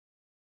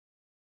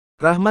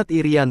Rahmat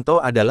Irianto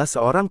adalah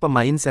seorang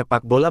pemain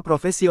sepak bola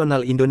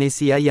profesional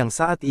Indonesia yang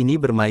saat ini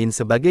bermain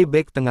sebagai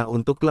bek tengah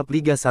untuk klub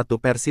Liga 1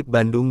 Persib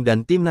Bandung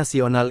dan tim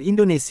nasional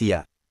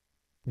Indonesia.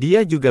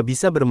 Dia juga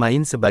bisa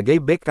bermain sebagai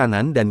bek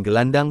kanan dan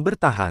gelandang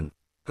bertahan.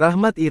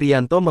 Rahmat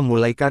Irianto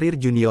memulai karir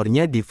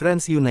juniornya di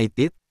Frenz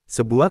United,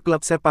 sebuah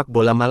klub sepak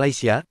bola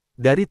Malaysia,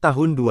 dari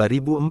tahun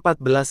 2014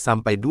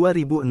 sampai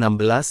 2016,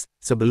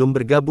 sebelum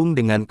bergabung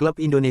dengan klub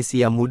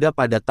Indonesia Muda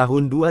pada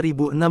tahun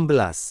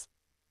 2016.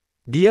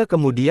 Dia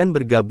kemudian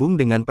bergabung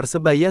dengan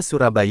Persebaya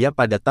Surabaya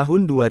pada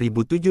tahun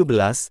 2017,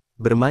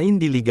 bermain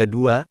di Liga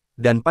 2,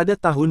 dan pada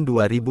tahun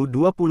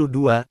 2022,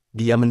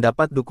 dia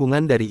mendapat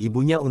dukungan dari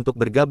ibunya untuk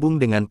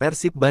bergabung dengan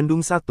Persib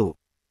Bandung1.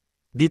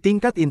 Di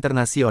tingkat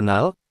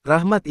internasional,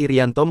 Rahmat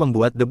Irianto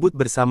membuat debut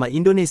bersama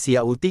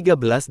Indonesia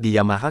U-19 di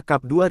Yamaha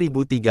Cup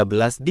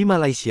 2013 di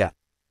Malaysia.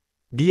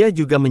 Dia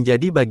juga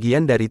menjadi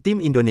bagian dari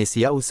tim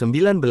Indonesia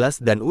U-19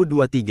 dan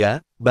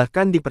U-23,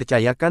 bahkan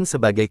dipercayakan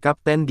sebagai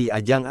kapten di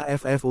ajang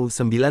AFF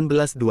U-19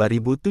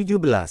 2017.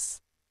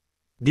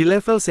 Di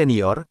level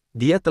senior,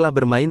 dia telah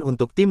bermain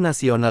untuk tim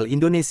nasional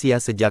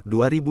Indonesia sejak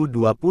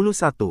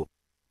 2021.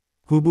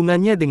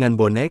 Hubungannya dengan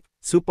bonek,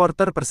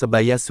 supporter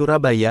Persebaya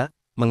Surabaya,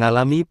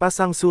 mengalami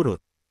pasang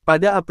surut.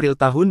 Pada April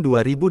tahun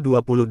 2022,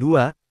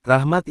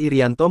 Rahmat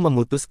Irianto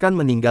memutuskan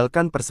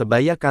meninggalkan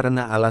Persebaya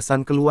karena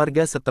alasan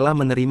keluarga setelah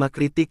menerima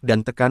kritik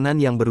dan tekanan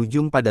yang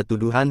berujung pada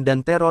tuduhan dan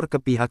teror ke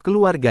pihak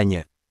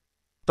keluarganya.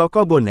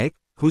 Tokoh bonek,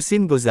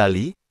 Husin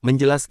Gozali,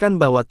 menjelaskan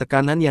bahwa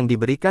tekanan yang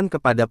diberikan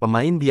kepada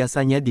pemain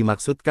biasanya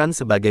dimaksudkan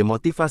sebagai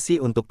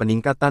motivasi untuk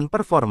peningkatan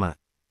performa.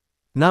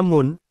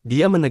 Namun,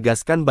 dia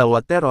menegaskan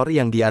bahwa teror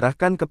yang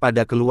diarahkan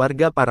kepada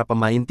keluarga para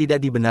pemain tidak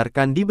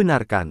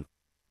dibenarkan.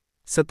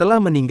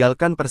 Setelah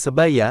meninggalkan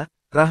Persebaya,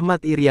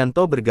 Rahmat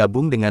Irianto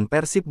bergabung dengan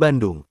Persib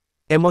Bandung.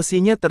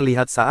 Emosinya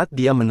terlihat saat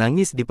dia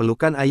menangis di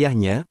pelukan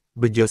ayahnya,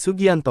 Bejo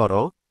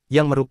Sugiantoro,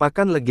 yang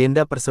merupakan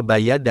legenda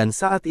Persebaya dan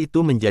saat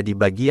itu menjadi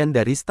bagian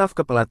dari staf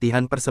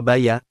kepelatihan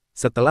Persebaya,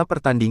 setelah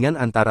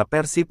pertandingan antara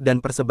Persib dan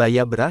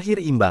Persebaya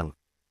berakhir imbang.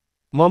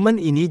 Momen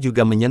ini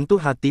juga menyentuh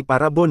hati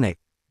para bonek.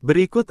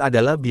 Berikut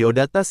adalah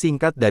biodata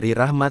singkat dari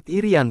Rahmat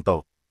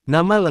Irianto.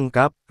 Nama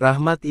lengkap,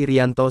 Rahmat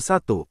Irianto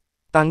 1.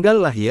 Tanggal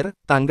lahir,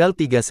 tanggal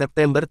 3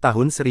 September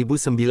tahun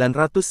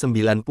 1999.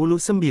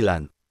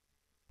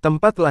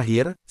 Tempat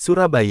lahir,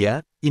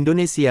 Surabaya,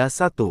 Indonesia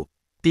 1.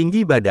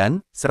 Tinggi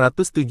badan,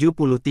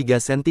 173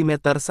 cm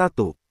 1.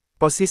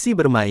 Posisi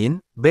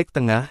bermain, bek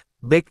tengah,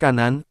 bek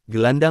kanan,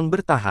 gelandang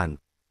bertahan.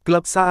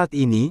 Klub saat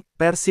ini,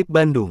 Persib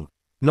Bandung.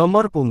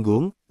 Nomor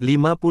punggung,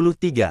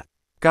 53.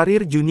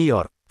 Karir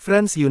junior,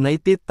 Frenz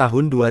United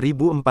tahun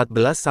 2014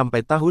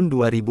 sampai tahun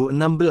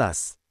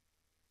 2016.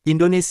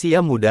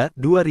 Indonesia Muda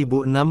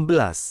 2016.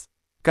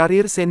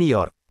 Karir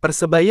senior,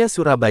 Persebaya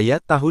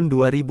Surabaya tahun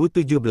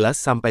 2017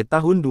 sampai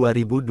tahun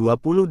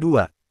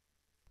 2022.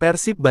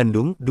 Persib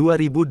Bandung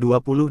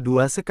 2022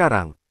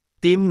 sekarang.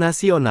 Tim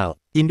nasional,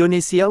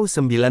 Indonesia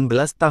U-19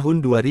 tahun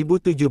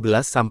 2017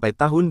 sampai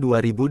tahun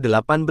 2018.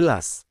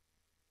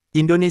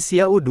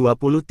 Indonesia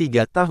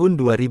U-23 tahun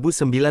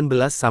 2019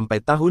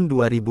 sampai tahun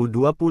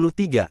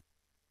 2023.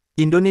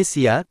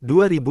 Indonesia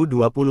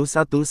 2021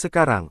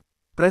 sekarang.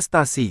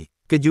 Prestasi.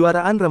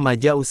 Kejuaraan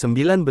Remaja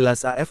U-19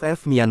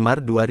 AFF Myanmar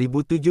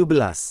 2017.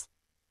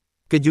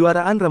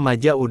 Kejuaraan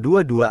Remaja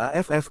U-22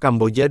 AFF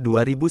Kamboja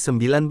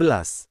 2019.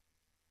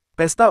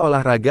 Pesta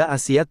Olahraga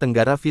Asia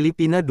Tenggara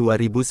Filipina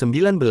 2019,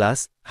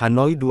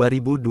 Hanoi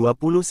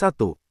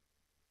 2021.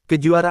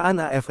 Kejuaraan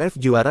AFF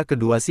Juara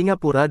Kedua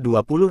Singapura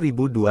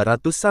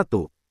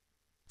 20.201.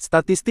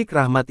 Statistik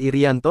Rahmat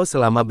Irianto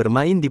selama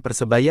bermain di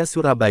Persebaya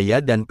Surabaya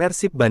dan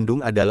Persib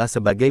Bandung adalah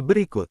sebagai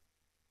berikut.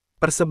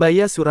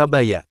 Persebaya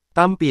Surabaya.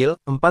 Tampil,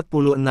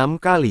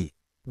 46 kali.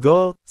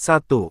 Gol,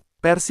 1.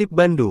 Persib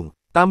Bandung.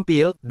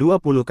 Tampil,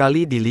 20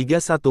 kali di Liga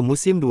 1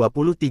 musim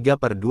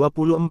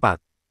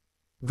 23/24.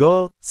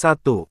 Gol,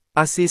 1.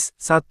 Assist,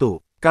 1.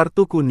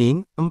 Kartu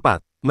kuning,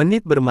 4.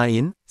 Menit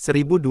bermain,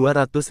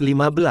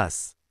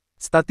 1215.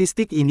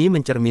 Statistik ini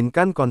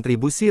mencerminkan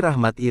kontribusi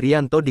Rahmat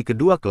Irianto di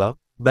kedua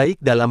klub,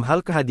 baik dalam hal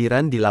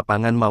kehadiran di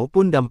lapangan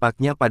maupun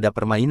dampaknya pada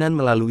permainan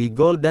melalui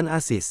gol dan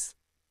assist.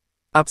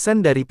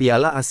 Absen dari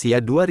Piala Asia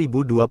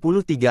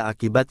 2023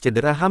 akibat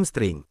cedera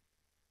hamstring.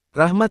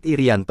 Rahmat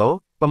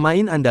Irianto,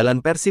 pemain andalan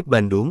Persib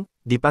Bandung,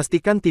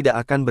 dipastikan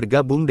tidak akan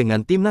bergabung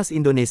dengan timnas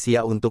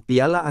Indonesia untuk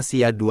Piala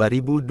Asia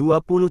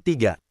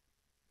 2023.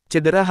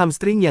 Cedera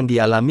hamstring yang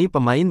dialami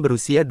pemain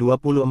berusia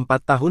 24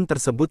 tahun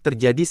tersebut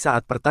terjadi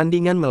saat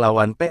pertandingan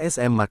melawan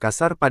PSM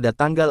Makassar pada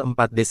tanggal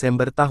 4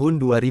 Desember tahun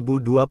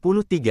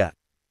 2023.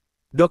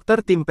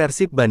 Dokter tim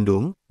Persib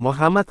Bandung,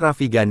 Muhammad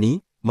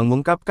Rafigani,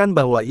 mengungkapkan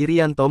bahwa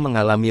Irianto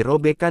mengalami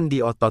robekan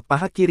di otot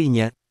paha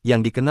kirinya,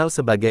 yang dikenal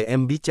sebagai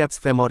biceps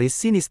femoris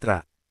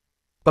sinistra.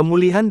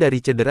 Pemulihan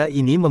dari cedera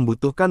ini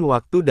membutuhkan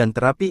waktu dan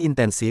terapi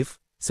intensif,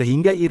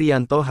 sehingga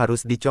Irianto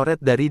harus dicoret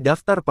dari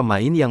daftar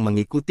pemain yang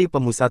mengikuti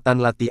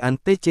pemusatan latihan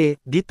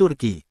TC di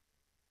Turki.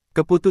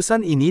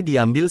 Keputusan ini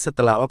diambil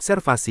setelah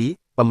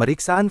observasi,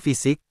 pemeriksaan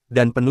fisik,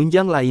 dan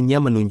penunjang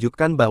lainnya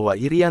menunjukkan bahwa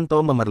Irianto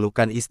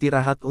memerlukan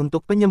istirahat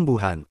untuk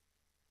penyembuhan.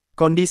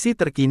 Kondisi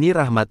terkini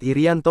Rahmat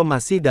Irianto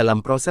masih dalam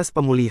proses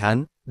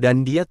pemulihan,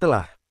 dan dia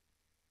telah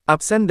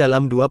absen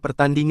dalam 2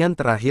 pertandingan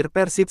terakhir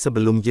Persib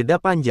sebelum jeda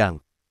panjang.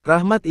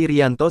 Rahmat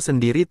Irianto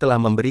sendiri telah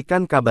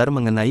memberikan kabar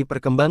mengenai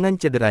perkembangan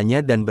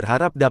cederanya dan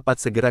berharap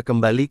dapat segera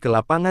kembali ke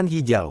lapangan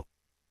hijau.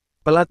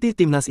 Pelatih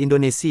Timnas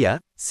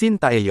Indonesia, Shin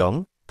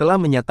Tae-yong, telah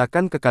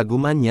menyatakan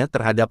kekagumannya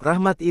terhadap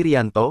Rahmat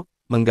Irianto,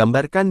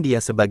 menggambarkan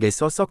dia sebagai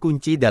sosok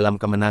kunci dalam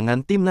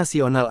kemenangan tim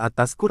nasional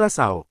atas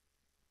Curaçao.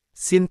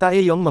 Shin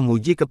Tae-yong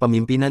memuji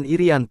kepemimpinan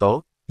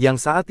Irianto, yang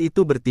saat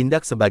itu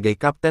bertindak sebagai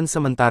kapten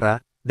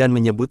sementara, dan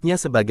menyebutnya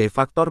sebagai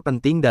faktor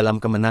penting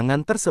dalam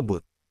kemenangan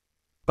tersebut.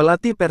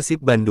 Pelatih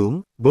Persib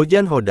Bandung,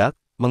 Bojan Hodak,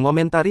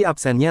 mengomentari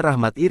absennya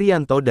Rahmat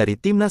Irianto dari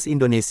Timnas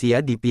Indonesia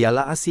di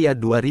Piala Asia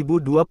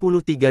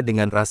 2023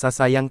 dengan rasa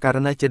sayang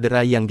karena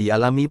cedera yang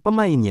dialami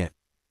pemainnya.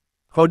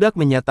 Hodak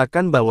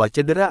menyatakan bahwa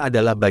cedera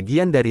adalah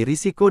bagian dari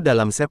risiko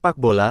dalam sepak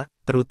bola,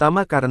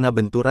 terutama karena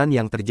benturan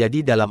yang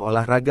terjadi dalam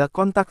olahraga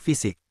kontak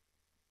fisik.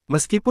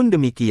 Meskipun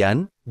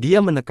demikian,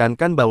 dia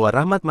menekankan bahwa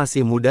Rahmat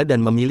masih muda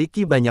dan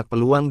memiliki banyak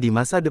peluang di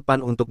masa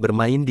depan untuk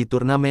bermain di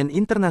turnamen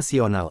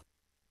internasional.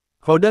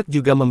 Hodak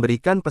juga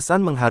memberikan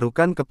pesan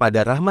mengharukan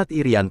kepada Rahmat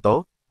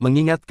Irianto,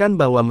 mengingatkan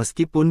bahwa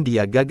meskipun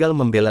dia gagal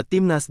membela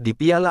timnas di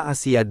Piala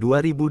Asia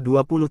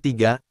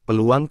 2023,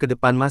 peluang ke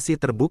depan masih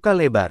terbuka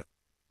lebar.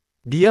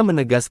 Dia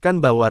menegaskan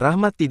bahwa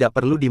Rahmat tidak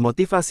perlu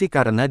dimotivasi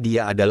karena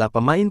dia adalah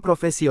pemain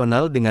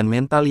profesional dengan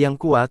mental yang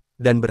kuat,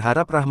 dan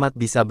berharap Rahmat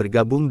bisa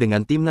bergabung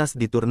dengan timnas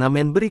di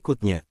turnamen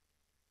berikutnya.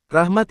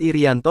 Rahmat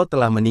Irianto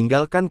telah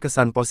meninggalkan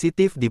kesan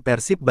positif di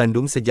Persib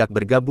Bandung sejak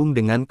bergabung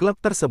dengan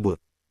klub tersebut.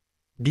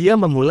 Dia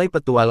memulai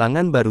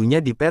petualangan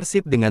barunya di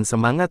Persib dengan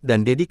semangat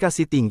dan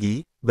dedikasi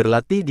tinggi,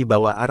 berlatih di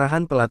bawah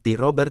arahan pelatih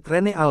Robert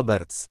Rene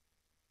Alberts.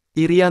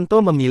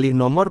 Irianto memilih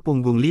nomor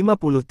punggung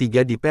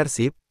 53 di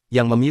Persib,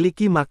 yang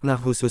memiliki makna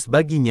khusus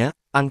baginya.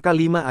 Angka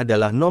 5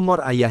 adalah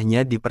nomor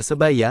ayahnya di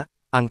Persebaya,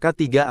 angka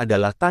 3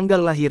 adalah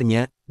tanggal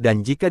lahirnya,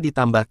 dan jika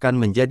ditambahkan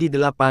menjadi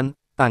 8,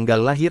 tanggal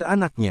lahir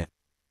anaknya.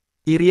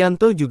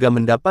 Irianto juga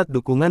mendapat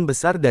dukungan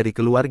besar dari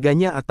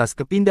keluarganya atas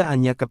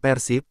kepindahannya ke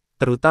Persib,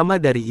 terutama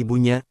dari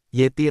ibunya,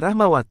 Yeti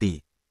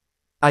Rahmawati.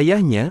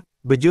 Ayahnya,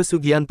 Bejo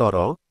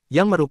Sugiantoro,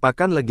 yang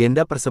merupakan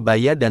legenda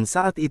Persebaya dan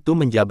saat itu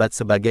menjabat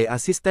sebagai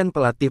asisten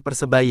pelatih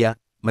Persebaya,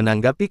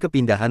 menanggapi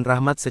kepindahan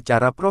Rahmat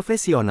secara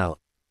profesional.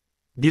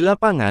 Di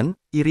lapangan,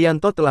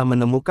 Irianto telah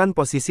menemukan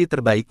posisi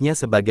terbaiknya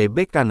sebagai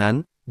bek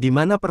kanan, di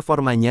mana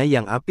performanya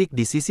yang apik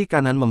di sisi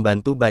kanan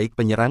membantu baik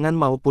penyerangan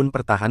maupun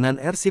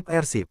pertahanan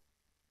Persib.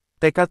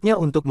 Tekadnya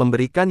untuk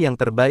memberikan yang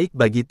terbaik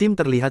bagi tim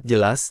terlihat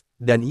jelas,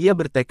 dan ia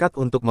bertekad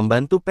untuk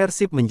membantu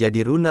Persib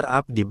menjadi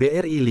runner-up di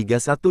BRI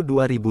Liga 1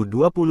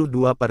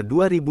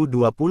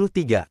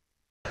 2022/2023.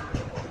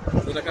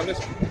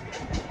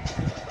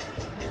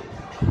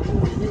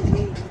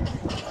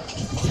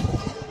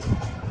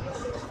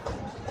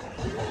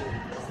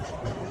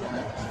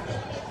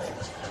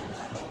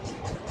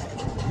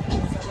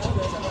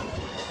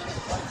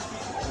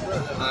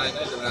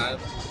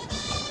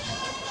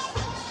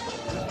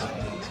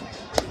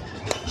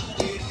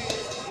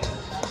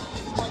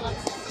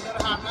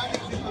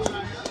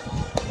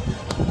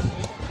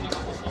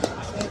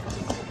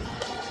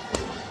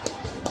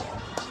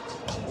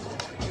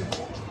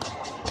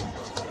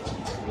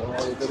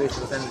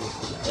 Terusan nih,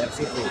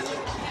 Persib nih.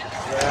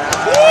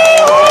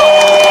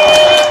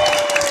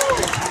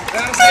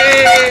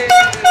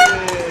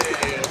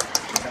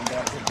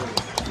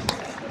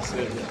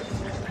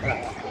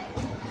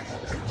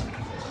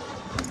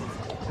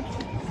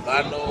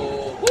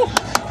 Kanu,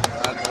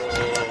 mantap.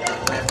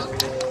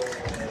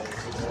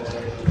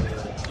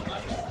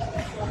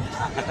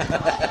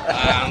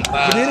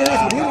 Berdiri,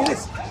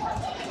 Riz.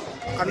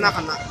 Kena.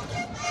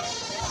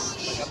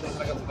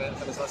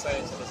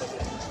 Selesai.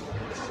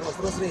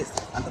 Terus, Riz.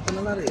 Antep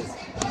kena, Riz.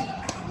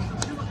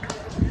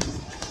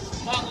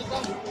 Bang.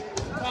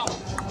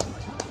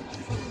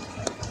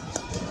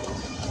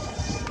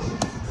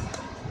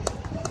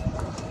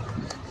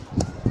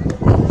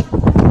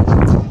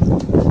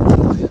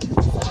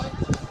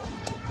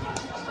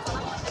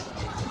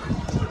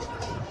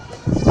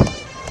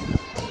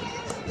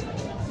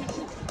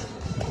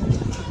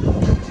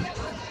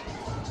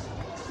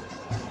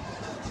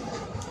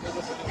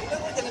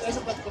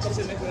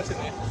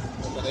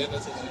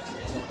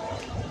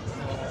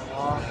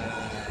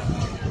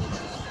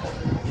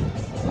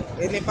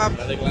 Ini Pak,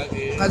 Balik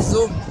lagi.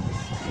 Zoom.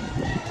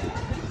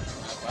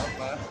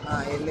 Apa-apa.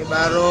 Nah, ini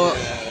baru.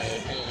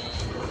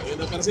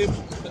 Itu Persib.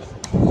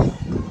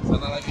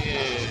 Sana lagi.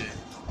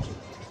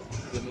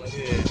 Zoom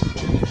lagi.